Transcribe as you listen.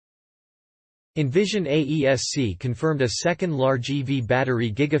Envision AESC confirmed a second large EV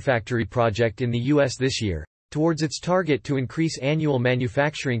battery gigafactory project in the U.S. this year, towards its target to increase annual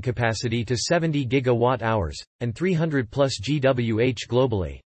manufacturing capacity to 70 gigawatt-hours, and 300 plus GWh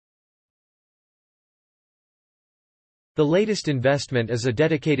globally. The latest investment is a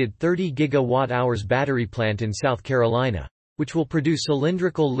dedicated 30 gigawatt-hours battery plant in South Carolina, which will produce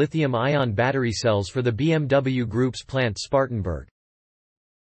cylindrical lithium-ion battery cells for the BMW Group's plant Spartanburg.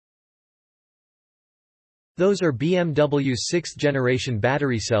 Those are BMW's sixth-generation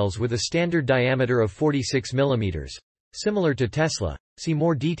battery cells with a standard diameter of 46 mm. Similar to Tesla. See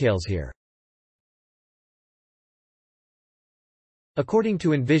more details here. According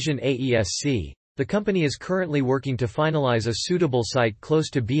to Envision AESC, the company is currently working to finalize a suitable site close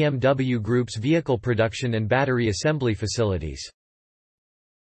to BMW Group's vehicle production and battery assembly facilities.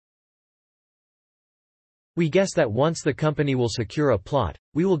 We guess that once the company will secure a plot,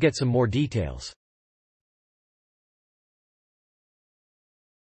 we will get some more details.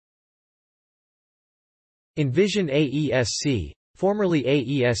 Envision AESC, formerly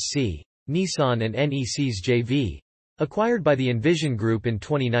AESC, Nissan and NEC's JV, acquired by the Envision Group in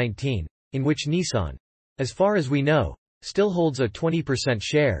 2019, in which Nissan, as far as we know, still holds a 20%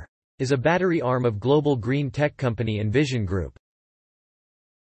 share, is a battery arm of global green tech company Envision Group.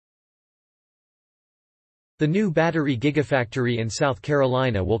 The new battery gigafactory in South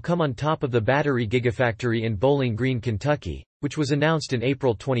Carolina will come on top of the battery gigafactory in Bowling Green, Kentucky, which was announced in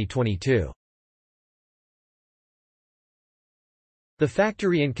April 2022. The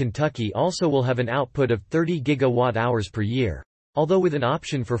factory in Kentucky also will have an output of 30 gigawatt-hours per year, although with an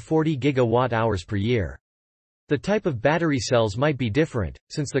option for 40 gigawatt-hours per year. The type of battery cells might be different,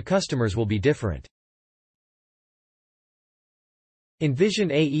 since the customers will be different. Envision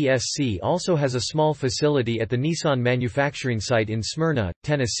AESC also has a small facility at the Nissan manufacturing site in Smyrna,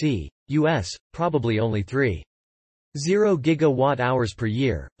 Tennessee, U.S., probably only 3.0 gigawatt-hours per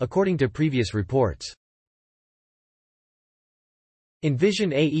year, according to previous reports. Envision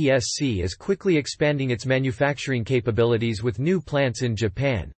AESC is quickly expanding its manufacturing capabilities with new plants in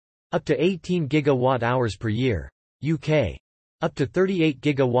Japan, up to 18 gigawatt-hours per year, UK, up to 38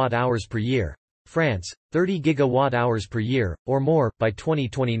 gigawatt-hours per year, France, 30 gigawatt-hours per year, or more, by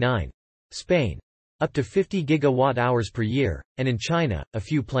 2029, Spain, up to 50 gigawatt-hours per year, and in China, a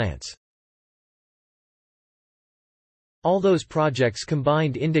few plants. All those projects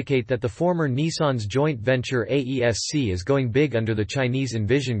combined indicate that the former Nissan's joint venture AESC is going big under the Chinese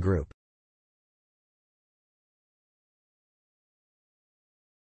Envision Group.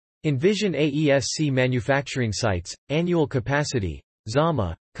 Envision AESC manufacturing sites, annual capacity,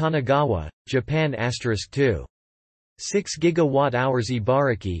 Zama, Kanagawa, Japan *2. 6 gigawatt-hours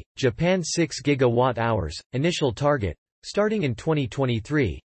Ibaraki, Japan 6 gigawatt-hours, initial target, starting in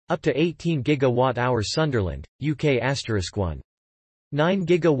 2023. Up to 18 gigawatt-hours Sunderland, UK *1. 9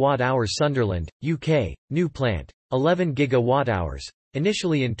 gigawatt-hours Sunderland, UK, new plant, 11 gigawatt-hours,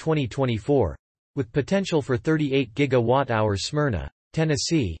 initially in 2024, with potential for 38 gigawatt-hours Smyrna,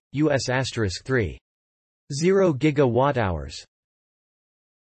 Tennessee, US *3. 0 gigawatt-hours.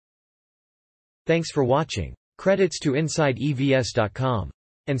 Thanks for watching. Credits to InsideEVs.com.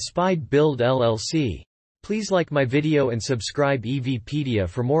 and Spied Build LLC. Please like my video and subscribe EVPedia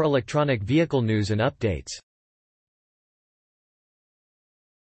for more electronic vehicle news and updates.